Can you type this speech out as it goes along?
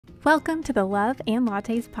Welcome to the Love and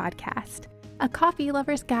Lattes podcast, a coffee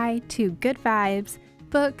lover's guide to good vibes,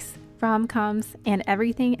 books, rom-coms, and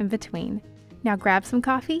everything in between. Now grab some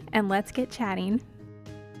coffee and let's get chatting.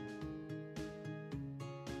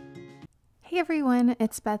 Hey everyone,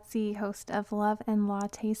 it's Betsy, host of Love and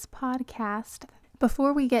Lattes podcast.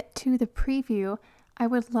 Before we get to the preview, I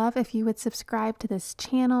would love if you would subscribe to this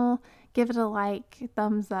channel, give it a like,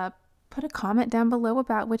 thumbs up, put a comment down below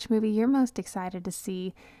about which movie you're most excited to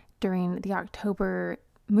see during the October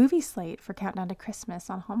movie slate for Countdown to Christmas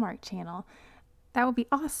on Hallmark channel. That would be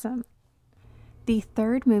awesome. The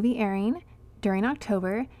third movie airing during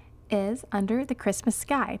October is Under the Christmas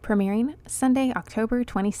Sky, premiering Sunday, October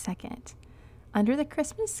 22nd. Under the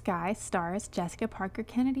Christmas Sky stars Jessica Parker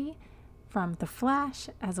Kennedy from The Flash,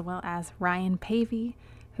 as well as Ryan Paevey,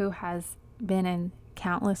 who has been in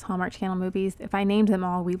countless Hallmark Channel movies. If I named them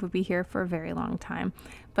all, we would be here for a very long time.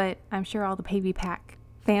 But I'm sure all the Paevey Pack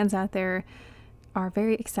fans out there are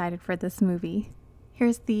very excited for this movie.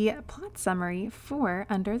 Here's the plot summary for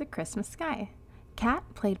Under the Christmas Sky. Kat,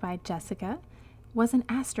 played by Jessica, was an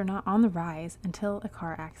astronaut on the rise until a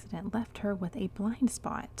car accident left her with a blind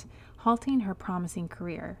spot, halting her promising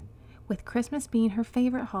career. With Christmas being her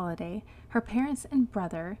favorite holiday, her parents and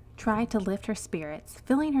brother tried to lift her spirits,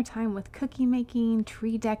 filling her time with cookie making,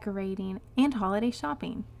 tree decorating, and holiday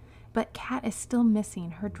shopping. But Kat is still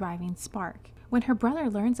missing her driving spark. When her brother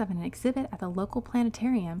learns of an exhibit at the local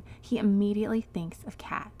planetarium, he immediately thinks of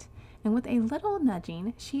Kat, and with a little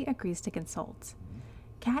nudging, she agrees to consult.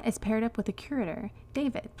 Kat is paired up with a curator,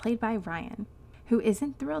 David, played by Ryan, who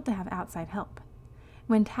isn't thrilled to have outside help.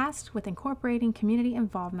 When tasked with incorporating community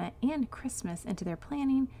involvement and Christmas into their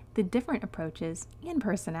planning, the different approaches and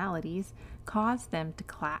personalities cause them to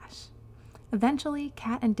clash. Eventually,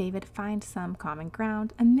 Kat and David find some common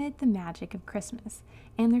ground amid the magic of Christmas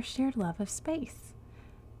and their shared love of space.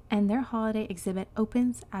 And their holiday exhibit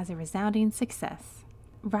opens as a resounding success.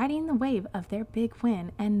 Riding the wave of their big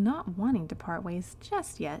win and not wanting to part ways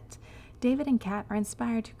just yet, David and Kat are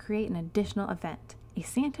inspired to create an additional event, a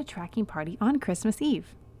Santa tracking party on Christmas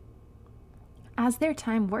Eve. As their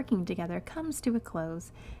time working together comes to a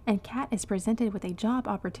close, and Kat is presented with a job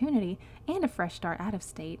opportunity and a fresh start out of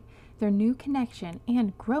state, their new connection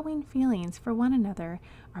and growing feelings for one another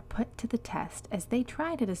are put to the test as they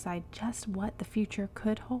try to decide just what the future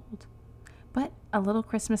could hold. But a little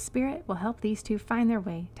Christmas spirit will help these two find their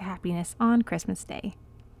way to happiness on Christmas Day.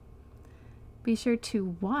 Be sure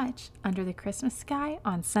to watch Under the Christmas Sky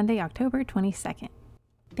on Sunday, October 22nd.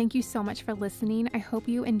 Thank you so much for listening. I hope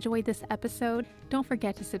you enjoyed this episode. Don't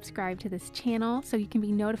forget to subscribe to this channel so you can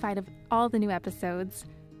be notified of all the new episodes.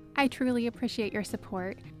 I truly appreciate your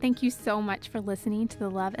support. Thank you so much for listening to the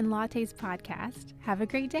Love and Lattes podcast. Have a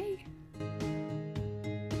great day.